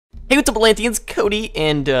Hey, what's up, Atlanteans? Cody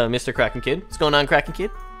and Mr. Kraken Kid. What's going on, Kraken Kid?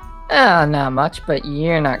 Not much, but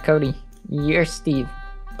you're not Cody. You're Steve.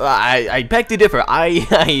 I beg to differ.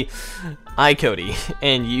 I Cody,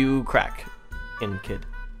 and you Kraken Kid.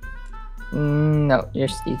 No, you're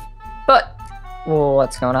Steve. But, well,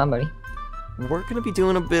 what's going on, buddy? We're gonna be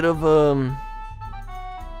doing a bit of a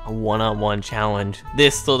one-on-one challenge.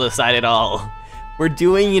 This will decide it all. We're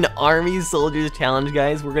doing an Army Soldiers challenge,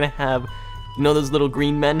 guys. We're gonna have, you know, those little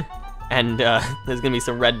green men, and there's gonna be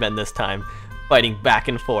some red men this time, fighting back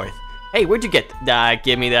and forth. Hey, where'd you get?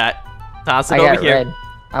 Give me that. Toss it over here. Red.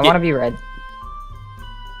 I want to be red.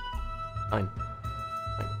 Fine.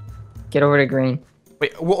 Get over to green.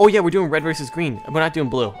 Wait. Oh yeah, we're doing red versus green. We're not doing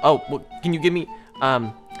blue. Oh, well, can you give me?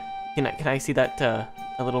 Can I see that a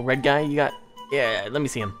little red guy you got? Yeah, let me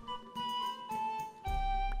see him.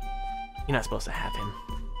 You're not supposed to have him.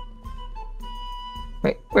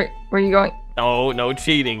 Wait, where are you going? Oh, no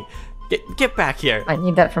cheating. Get back here. I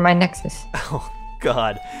need that for my Nexus. Oh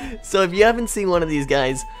God. So if you haven't seen one of these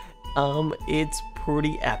guys, it's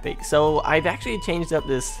pretty epic. So I've actually changed up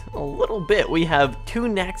this a little bit. We have 2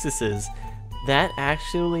 Nexuses that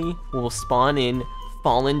actually will spawn in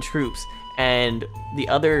fallen troops, and the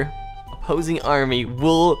other opposing army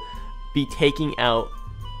will be taking out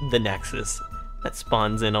the Nexus that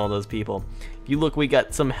spawns in all those people. If you look, we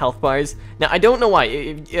got some health bars. Now, I don't know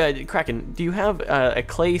why. Kraken, do you have a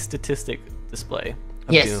clay statistic display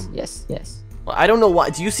of Doom? Yes. Well, I don't know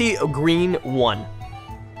why. Do you see a green 1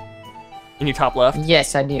 in your top left?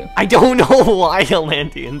 Yes, I do. I don't know why,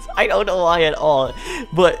 Atlanteans. I don't know why at all.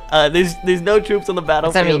 But there's no troops on the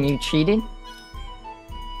battlefield. Does that mean you cheated?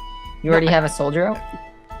 You already have a soldier out?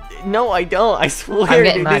 No, I don't. I swear,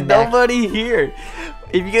 dude, there's nobody here.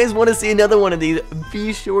 If you guys want to see another one of these,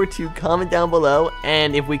 be sure to comment down below.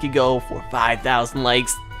 And if we could go for 5,000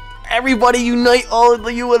 likes, everybody unite, all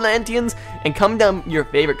of you Atlanteans, and comment down your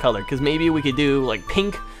favorite color. Because maybe we could do like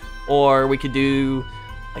pink, or we could do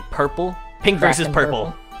like purple. Pink versus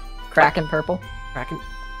purple. Kraken purple.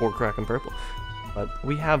 Kraken purple. But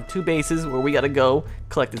we have 2 bases where we got to go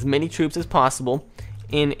collect as many troops as possible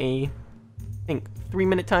in a, I think,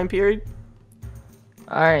 3-minute time period.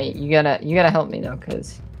 All right, you gotta help me though,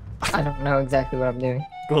 cause I don't know exactly what I'm doing.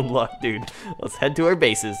 Good luck, dude. Let's head to our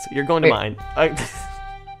bases. You're going to mine.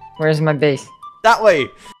 Where's my base? That way.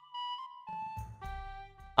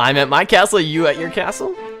 I'm at my castle. You at your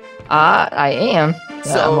castle? I am.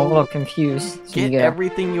 So I'm a little confused. So get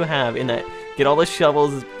everything you have in that. Get all the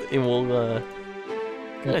shovels, and we'll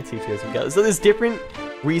kind of teach you as we go. So there's different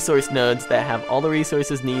resource nodes that have all the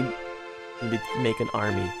resources needed to make an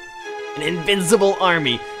army. An invincible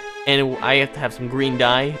army. And I have to have some green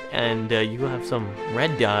dye, and you have some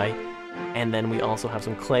red dye, and then we also have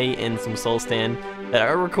some clay and some soul stand that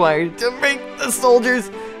are required to make the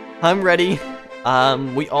soldiers. I'm ready.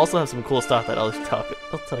 We also have some cool stuff that I'll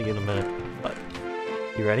tell you in a minute. But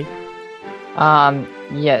you ready?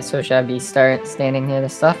 Yeah. So should I be standing near the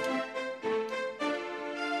stuff?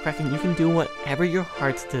 Kraken, you can do whatever your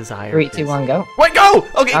heart's desire. 3, 2, 1, go. Wait, go!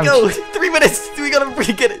 Okay, go! 3 minutes! We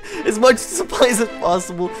gotta get as much supplies as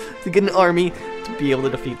possible to get an army to be able to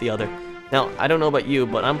defeat the other. Now, I don't know about you,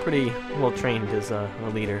 but I'm pretty well trained as a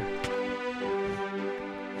leader.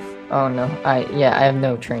 Oh no, I have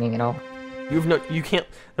no training at all. You can't.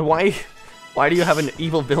 Why do you have an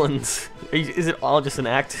evil villains? Is it all just an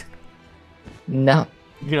act? No.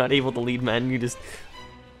 You're not able to lead men. You're just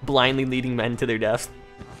blindly leading men to their deaths.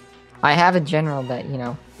 I have a general that, you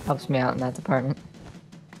know, helps me out in that department.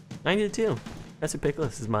 I do too. Professor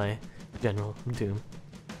Pickles is my general too.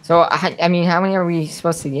 So, I mean, how many are we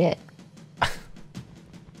supposed to get?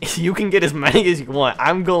 You can get as many as you want.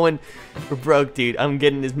 I'm going for broke, dude. I'm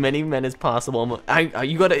getting as many men as possible.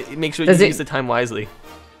 You gotta make sure you use the time wisely.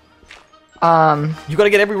 You gotta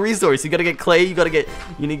get every resource. You gotta get clay. You need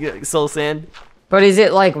to get soul sand. But is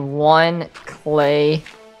it like 1 clay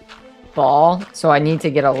ball? So I need to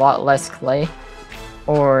get a lot less clay?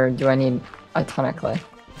 Or do I need a ton of clay?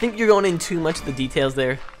 I think you're going in too much of the details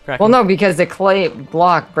there, Kraken. Well, no, because the clay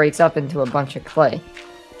block breaks up into a bunch of clay.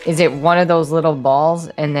 Is it one of those little balls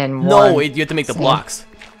and then No, you have to make the blocks.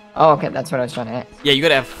 Oh, okay, that's what I was trying to ask. Yeah, you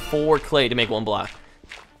gotta have 4 clay to make 1 block.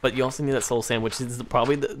 But you also need that soul sand, which is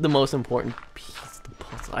probably the most important piece of the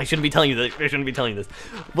puzzle. I shouldn't be telling you this.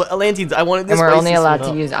 But Atlanteans, I wanted this. And we're only allowed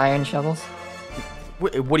to use iron shovels?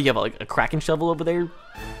 What do you have, like a Kraken shovel over there?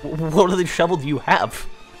 What other shovel do you have?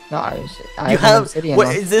 No, I have obsidian.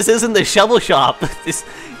 This isn't the shovel shop.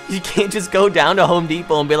 You can't just go down to Home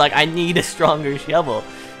Depot and be like, I need a stronger shovel.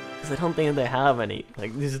 Because I don't think they have any.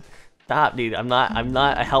 Like, Stop, dude. I'm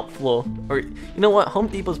not a helpful, or you know what? Home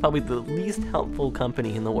Depot is probably the least helpful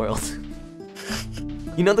company in the world.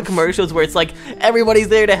 You know the commercials where it's like, everybody's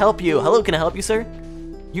there to help you. Hello, can I help you, sir?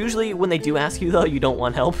 Usually when they do ask you though, you don't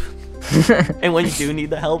want help. And when you do need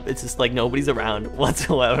the help, it's just like nobody's around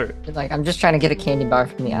whatsoever. You're like, I'm just trying to get a candy bar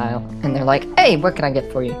from the aisle. And they're like, hey, what can I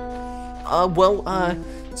get for you?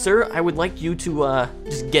 Sir, I would like you to,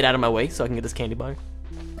 just get out of my way so I can get this candy bar.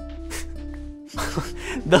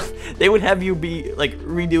 They would have you be, like,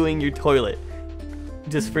 redoing your toilet.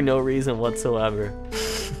 Just for no reason whatsoever.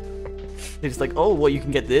 They're just like, oh, well, you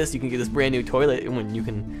can get this brand new toilet, and when you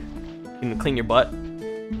can clean your butt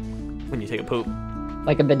when you take a poop.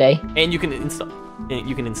 Like a bidet? And you can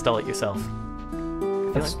install it yourself.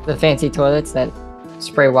 That's the fancy toilets that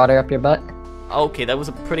spray water up your butt. Okay, that was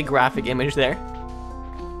a pretty graphic image there.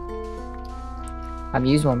 I've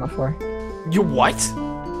used one before. You what?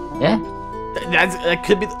 Yeah. That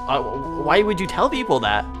could be. Why would you tell people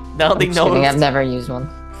that? Now they I'm know. kidding, I've never used one.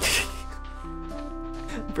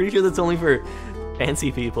 I'm pretty sure that's only for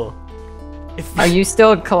fancy people. Are you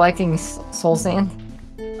still collecting soul sand?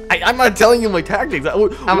 I'm not telling you my tactics. How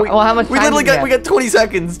much We time literally do you we got 20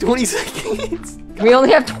 seconds. 20 seconds. We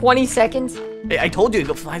only have 20 seconds? Hey, I told you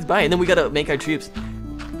it flies by, and then we gotta make our troops.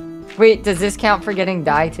 Wait, does this count for getting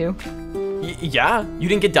die too? Yeah, you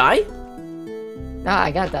didn't get die? Nah,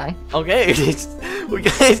 I got die. Okay, we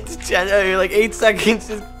got like 8 seconds.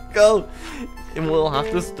 Just go, and we'll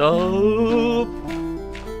have to stop.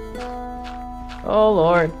 Oh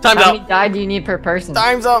lord. Time's How up. many die do you need per person?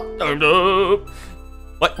 Time's up. Time's up.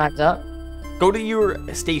 What? Time's up. Go to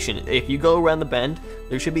your station. If you go around the bend,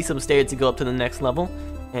 there should be some stairs to go up to the next level,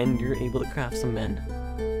 and you're able to craft some men.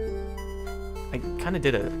 I kind of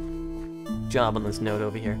did a job on this note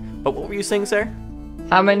over here. But what were you saying, sir?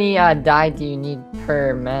 How many die do you need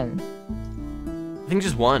per man? I think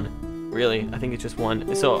just one. Really, I think it's just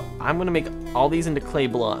one. So I'm gonna make all these into clay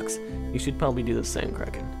blocks. You should probably do the same,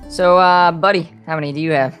 Kraken. So, buddy, how many do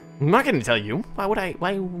you have? I'm not gonna tell you. Why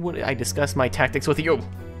would I discuss my tactics with you?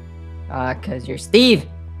 Cause you're Steve.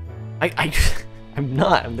 I'm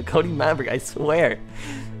not. I'm the Cody Maverick, I swear.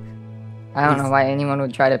 I don't know why anyone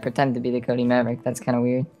would try to pretend to be the Cody Maverick. That's kind of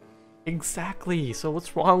weird. Exactly. So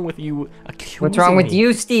what's wrong with you accusing What's wrong with me?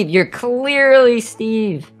 you, Steve? You're clearly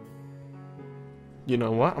Steve. You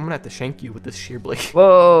know what? I'm gonna have to shank you with this shear blade.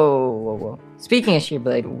 Whoa, whoa, whoa. Speaking of shear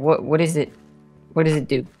blade, what is it? What does it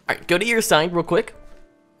do? Alright, go to your side real quick.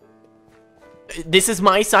 This is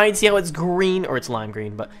my side. See how it's green? Or it's lime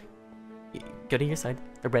green, but... Go to your side.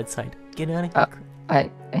 The red side. Get out of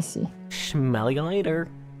here. I see. Smell you later.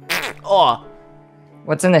 Oh!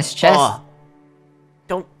 What's in this chest? Oh.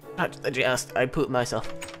 Don't touch the chest. I pooped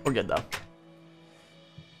myself. We're good, though.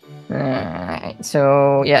 Alright,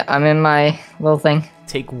 so, yeah, I'm in my little thing.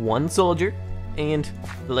 Take one soldier and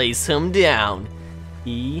place him down.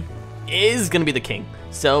 He is gonna be the king.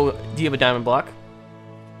 So, do you have a diamond block?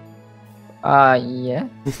 Yeah.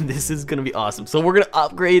 This is gonna be awesome. So we're gonna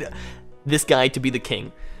upgrade this guy to be the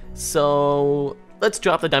king. So let's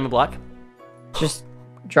drop the diamond block. Just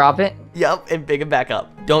drop it. Yep, and pick it back up.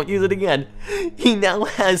 Don't use it again. He now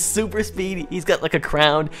has super speed. He's got like a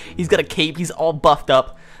crown. He's got a cape. He's all buffed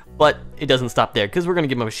up. But it doesn't stop there because we're gonna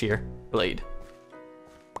give him a shear blade.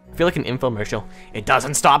 I feel like an infomercial. It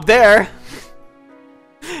doesn't stop there.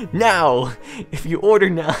 Now, if you order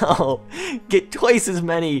now, get twice as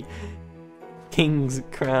many kings,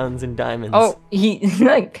 crowns, and diamonds. Oh, he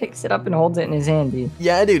like picks it up and holds it in his hand, dude.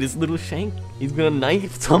 Yeah, dude, his little shank. He's gonna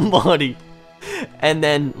knife somebody. And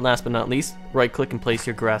then, last but not least, right-click and place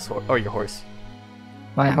your grass or your horse.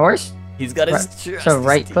 My horse? He's got his chest. So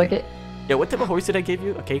right-click it? Yeah, what type of horse did I give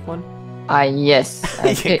you? A cake one? Yes.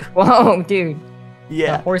 Whoa, dude.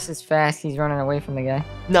 Yeah. The horse is fast. He's running away from the guy.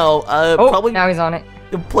 No, probably now he's on it.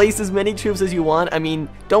 place as many troops as you want. I mean,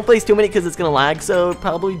 don't place too many because it's gonna lag. So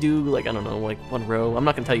probably do like, I don't know, like one row. I'm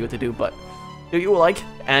not gonna tell you what to do, but do what you like,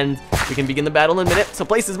 and we can begin the battle in a minute. So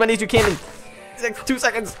place as many as you can in 2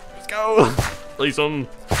 seconds. Let's go. Place them.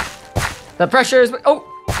 The pressure is. Oh,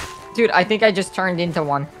 dude, I think I just turned into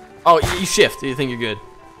one. Oh, you shift. You think you're good?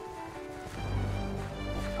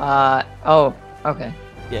 Oh, okay.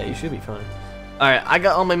 Yeah, you should be fine. All right, I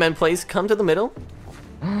got all my men placed. Come to the middle,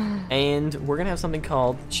 and we're gonna have something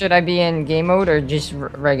called. Should I be in game mode or just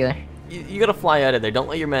regular? You gotta fly out of there. Don't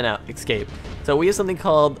let your men out escape. So we have something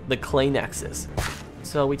called the Clay Nexus.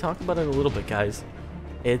 So we talked about it a little bit, guys.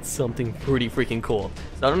 It's something pretty freaking cool.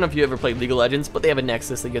 So I don't know if you ever played League of Legends, but they have a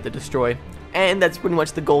Nexus that you have to destroy, and that's pretty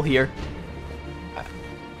much the goal here.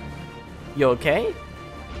 You okay?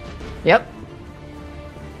 Yep.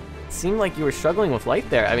 Seemed like you were struggling with life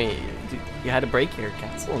there. I mean, you had to break your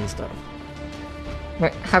castle and stuff.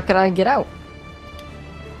 Wait, how could I get out?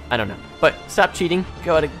 I don't know. But stop cheating.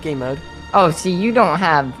 Go out of game mode. Oh, see, you don't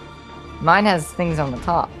have... Mine has things on the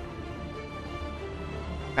top.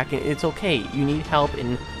 Kraken, it's okay. You need help,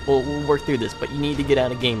 and we'll work through this. But you need to get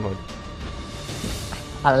out of game mode.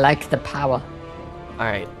 I like the power. All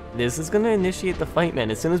right. This is gonna initiate the fight,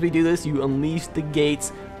 man. As soon as we do this, you unleash the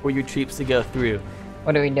gates for your troops to go through.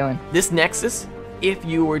 What are we doing? This Nexus, if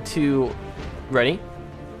you were to... Ready?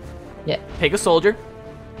 Yeah. Take a soldier,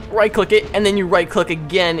 right-click it, and then you right-click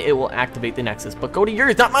again, it will activate the Nexus. But go to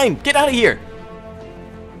yours, not mine! Get out of here!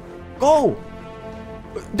 Go!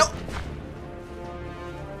 No.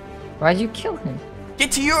 Why'd you kill him?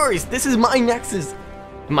 Get to yours! This is my Nexus!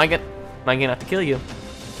 Am I gonna have to kill you?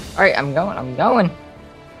 Alright, I'm going.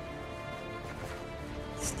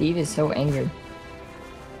 Steve is so angry.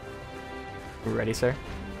 Ready, sir?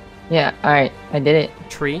 Yeah, alright, I did it.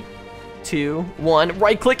 3, 2, 1,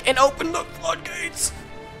 right-click and open the floodgates!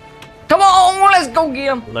 Come on, let's go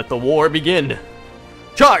get him! Let the war begin!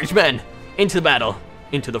 Charge, men! Into battle!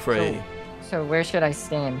 Into the fray. So where should I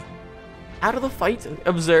stand? Out of the fight,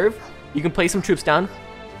 observe. You can place some troops down,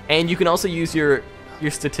 and you can also use your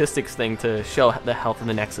statistics thing to show the health of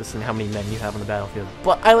the Nexus and how many men you have on the battlefield.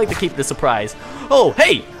 But I like to keep the surprise. Oh,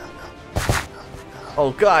 hey!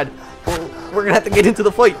 Oh God, we're gonna have to get into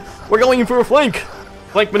the fight. We're going in for a flank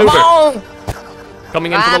maneuver. Come on!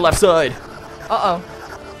 Coming in from the left side. Uh-oh.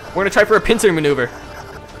 We're gonna try for a pincer maneuver.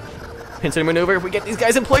 Pincer maneuver. If we get these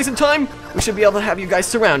guys in place in time, we should be able to have you guys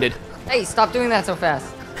surrounded. Hey, stop doing that so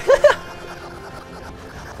fast.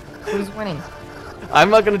 Who's winning? I'm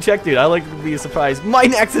not gonna check, dude. I like to be a surprise. My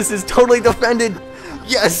Nexus is totally defended.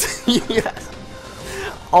 Yes, yes.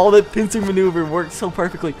 All that pincer maneuver worked so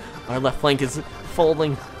perfectly. Our left flank is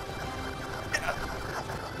folding.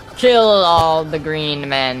 Kill all the green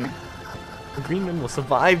men. The green men will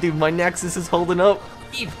survive, dude. My Nexus is holding up.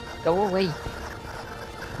 Steve, go away.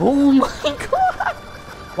 Oh my God.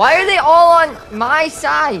 Why are they all on my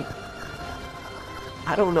side?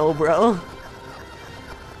 I don't know, bro.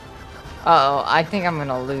 Uh-oh, I think I'm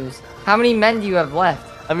gonna lose. How many men do you have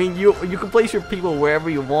left? I mean, you can place your people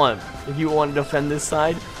wherever you want if you want to defend this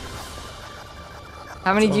side.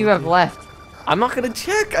 How many do you have left I'm not gonna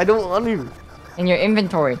check. I don't want to. in your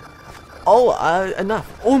inventory? Oh,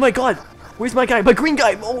 enough. Oh my God. Where's my guy? My green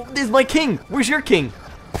guy. Oh, there's my king. Where's your king?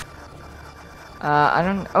 I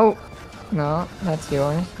don't... Oh, no, that's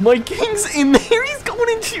yours. My king's in there. He's going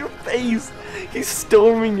into your face. He's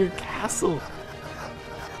storming your castle.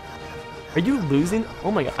 Are you losing?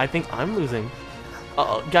 Oh my God, I think I'm losing.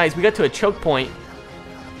 Uh-oh, guys, we got to a choke point.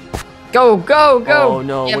 Go, go, go! Oh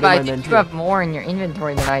no, Yeah, what but am I I meant think to? you have more in your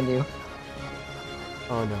inventory than I do.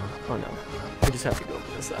 Oh no, oh no. We just have to go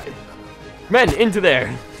to the side. Men, into there.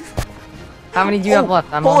 How many do you have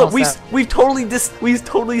left? I'm hold almost up, we've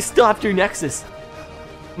totally stopped your Nexus.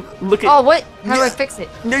 Look at. Oh, what? How do I Yeah. fix it?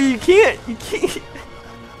 No, you can't. You can't.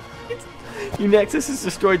 Your Nexus is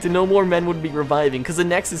destroyed, so no more men would be reviving. Because the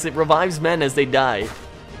Nexus, it revives men as they die.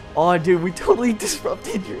 Oh, dude, we totally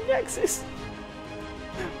disrupted your Nexus.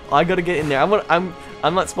 Oh, I gotta get in there. I'm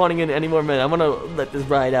not spawning in any more men. I'm gonna let this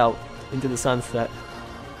ride out into the sunset.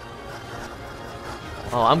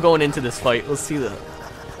 Oh, I'm going into this fight. Let's see the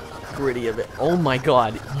gritty of it. Oh my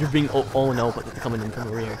God, you're being. Oh no, but it's coming in from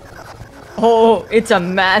the rear. Oh, it's a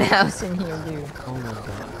madhouse in here, dude. Oh my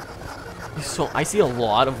God. So I see a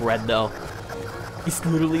lot of red though. He's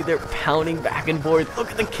literally they're pounding back and forth.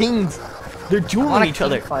 Look at the kings. They're I want dueling a each king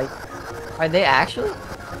other. Fight. Are they actually?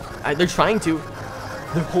 They're trying to.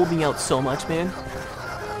 They're holding out so much, man.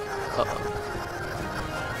 Uh-oh.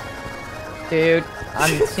 Dude,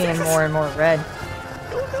 I'm seeing more and more red.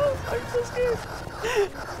 Oh no, I'm so scared.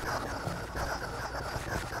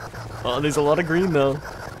 Oh, there's a lot of green though.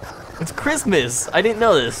 It's Christmas. I didn't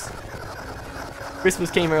know this.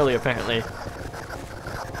 Christmas came early apparently.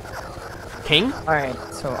 King? Alright,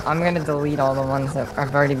 so I'm gonna delete all the ones that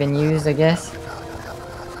have already been used, I guess.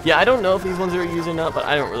 Yeah, I don't know if these ones are used or not, but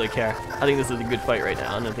I don't really care. I think this is a good fight right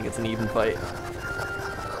now, and I think it's an even fight.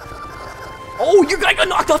 Oh, your guy got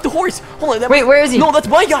knocked off the horse! Hold on, Wait, where is he? No, that's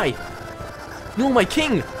my guy! No, my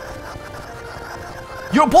king!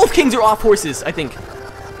 Both kings are off horses, I think.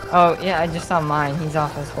 Oh, yeah, I just saw mine. He's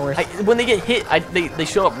off his horse. When they get hit, they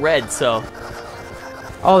show up red, so...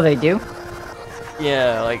 Oh, they do?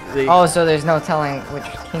 Yeah, like, they... Oh, so there's no telling which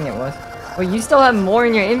king it was. Well, you still have more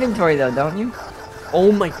in your inventory, though, don't you?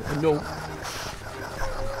 Oh my God, no.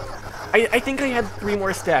 I think I had 3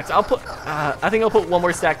 more stacks. I think I'll put 1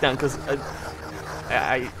 more stack down, because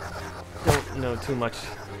I don't know too much.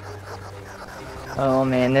 Oh,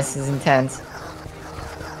 man, this is intense.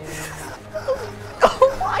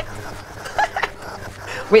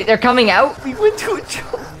 Wait, they're coming out? We went to a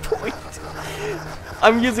choke point.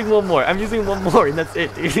 I'm using one more. I'm using one more, and that's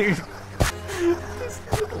it, dude.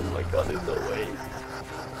 Oh my god, there's no way.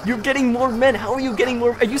 You're getting more men. How are you getting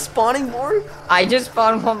more? Are you spawning more? I just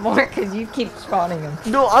spawned one more because you keep spawning them.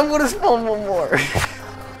 No, I'm gonna spawn one more.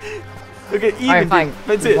 Okay, even. Alright, fine. Dude.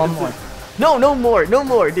 That's it. One that's more. it. No, no more. No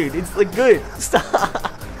more, dude. It's like good. Stop.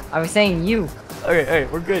 I was saying you. Alright,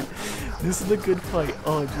 we're good. This is a good fight.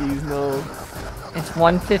 Oh, jeez, no. It's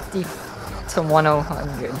 150 to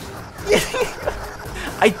 100.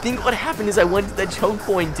 I think what happened is I went to that choke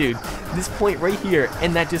point, dude. This point right here,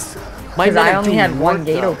 and that just. Because I only had one work,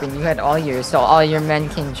 gate though. open. You had all yours, so all your men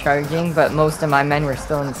came charging, but most of my men were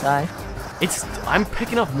still inside. I'm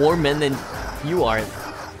picking up more men than you are.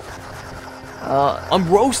 I'm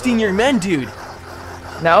roasting your men, dude.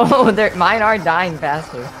 No, mine are dying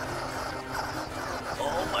faster.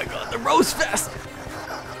 Oh my god, the roast fest.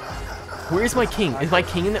 Where's my king? Is my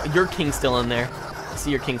king in there? Your king's still in there. I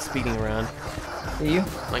see your king speeding around. Do you?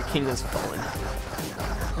 My king has fallen.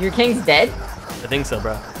 Your king's dead? I think so,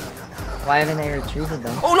 bro. Why haven't they retreated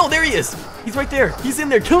them? Oh no, there he is. He's right there. He's in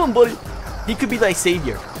there. Kill him, buddy. He could be thy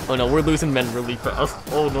savior. Oh no, we're losing men really fast.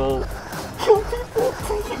 Oh no. Kill people,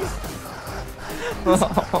 please.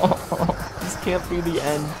 This can't be the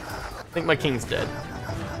end. I think my king's dead.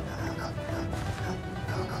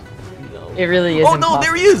 No. It really is. Oh no,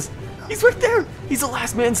 there he is. He's right there. He's the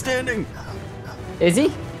last man standing. Is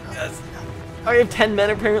he? Yes. I have 10 men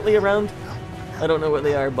apparently around. I don't know where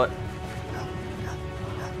they are, but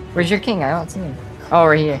Where's your king? I don't see him. Oh,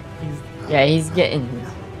 right here. Yeah, he's getting.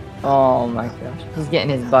 Oh my gosh, he's getting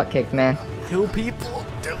his butt kicked, man. kill people.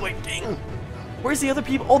 Do it, king. Where's the other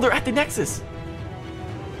people? Oh, they're at the Nexus.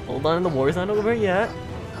 Hold on, the war's not over yet.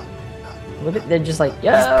 Look at, they're just like,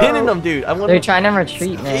 yo. He's pinning them, dude. I want. They're trying to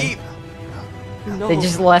retreat, escape. man. No. They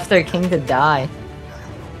just left their king to die.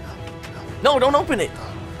 No, don't open it.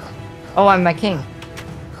 Oh, I'm my king.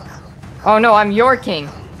 Oh no, I'm your king.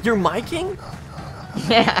 You're my king?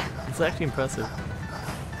 Yeah. It's actually impressive.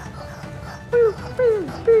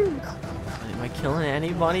 Am I killing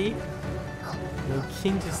anybody? The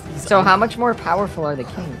king just. So how much more powerful are the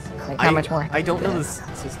kings? Like how much more? I don't know this.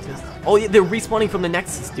 It's just. Oh yeah, they're respawning from the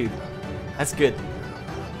Nexus, dude. That's good.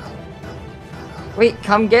 Wait,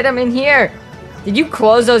 come get him in here. Did you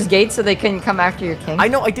close those gates so they couldn't come after your king? I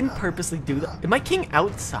know, I didn't purposely do that. Is my king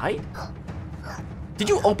outside? Did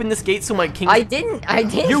you open this gate so my king... I didn't.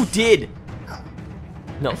 You did!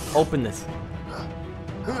 No, open this.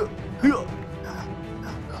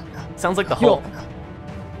 Sounds like the Hulk.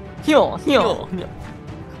 Heal. No.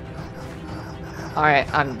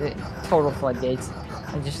 Alright, I'm the total floodgates.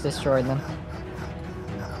 I just destroyed them.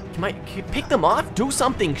 Can you pick them off? Do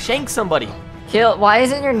something. Shank somebody. Kill. Why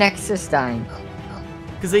isn't your Nexus dying?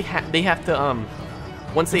 Because they have to,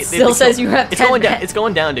 once they... Still says you have It's 10 going down. men. It's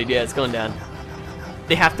going down, dude. Yeah, it's going down.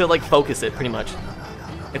 They have to, like, focus it, pretty much.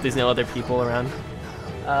 If there's no other people around.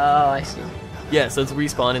 Oh, I see. Yeah, so it's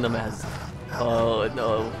respawning them as... Oh,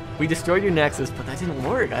 no. We destroyed your Nexus, but that didn't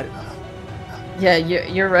work. Yeah,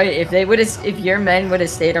 you're right. If your men would have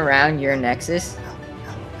stayed around your Nexus,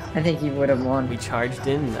 I think you would have won. We charged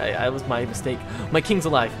in. I was my mistake. My king's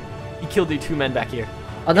alive. He killed the 2 men back here.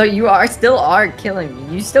 Although you still are killing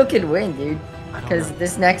me. You still could win, dude. I don't Because know.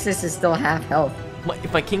 this Nexus is still half health.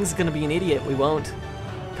 If my king's gonna be an idiot, we won't.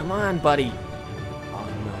 Come on, buddy. Oh,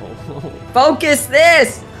 no. Focus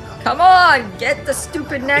this! Come on! Get the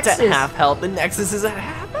stupid Nexus! It's at half health. The Nexus is at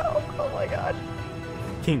half health. Oh, my God.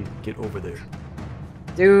 King, get over there.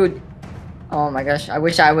 Dude. Oh my gosh, I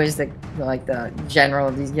wish I was the general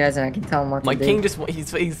of these guys and I can tell them what My to do. king just,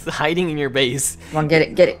 he's hiding in your base. Come on, get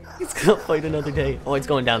it. He's gonna fight another day. Oh, it's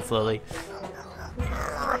going down slowly.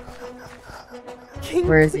 King,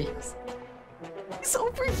 Where is he? please. He's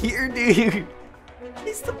over here, dude.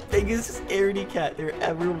 He's the biggest scaredy cat there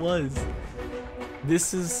ever was.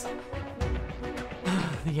 This is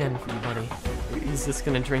the end for you, buddy. He's just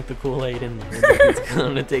gonna drink the Kool-Aid and he's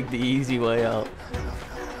gonna take the easy way out.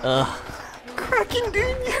 Kraken,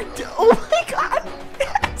 dude, oh my God,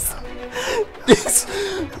 yes!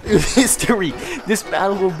 This history, this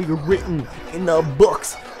battle will be written in the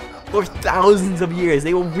books for thousands of years.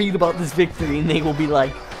 They will read about this victory and they will be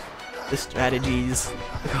like, the strategies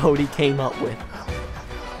Cody came up with.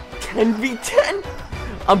 10v10?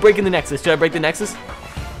 I'm breaking the Nexus. Should I break the Nexus?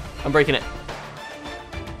 I'm breaking it.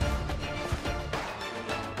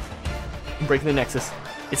 I'm breaking the Nexus.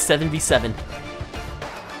 It's 7v7.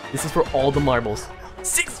 This is for all the marbles.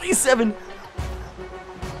 6v7!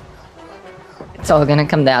 It's all gonna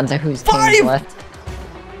come down to whose king is 5! left.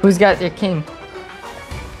 Who's got their king?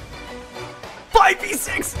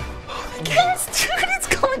 5v6! Oh, the kings, dude, it's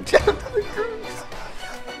going down to the cruise.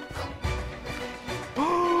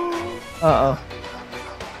 Uh-oh.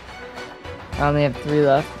 I only have 3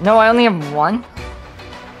 left. No, I only have 1.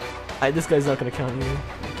 This guy's not gonna count either.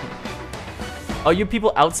 Oh, you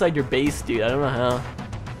people outside your base, dude. I don't know how.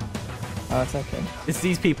 Oh, it's okay. It's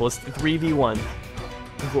these people. It's 3v1.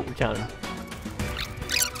 Is what we're counting.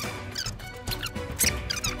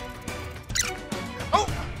 Oh!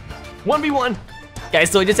 1v1! Guys,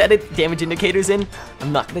 so I just added damage indicators in.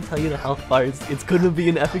 I'm not gonna tell you the health bars. It's gonna be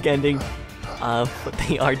an epic ending. But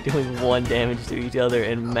they are doing 1 damage to each other,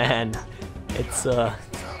 and man, it's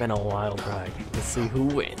been a wild ride. Let's see who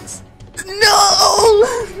wins. No!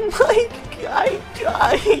 My guy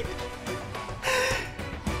died!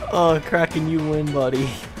 Oh, Kraken, you win, buddy.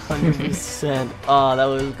 100%. Oh, that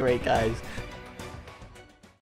was great, guys.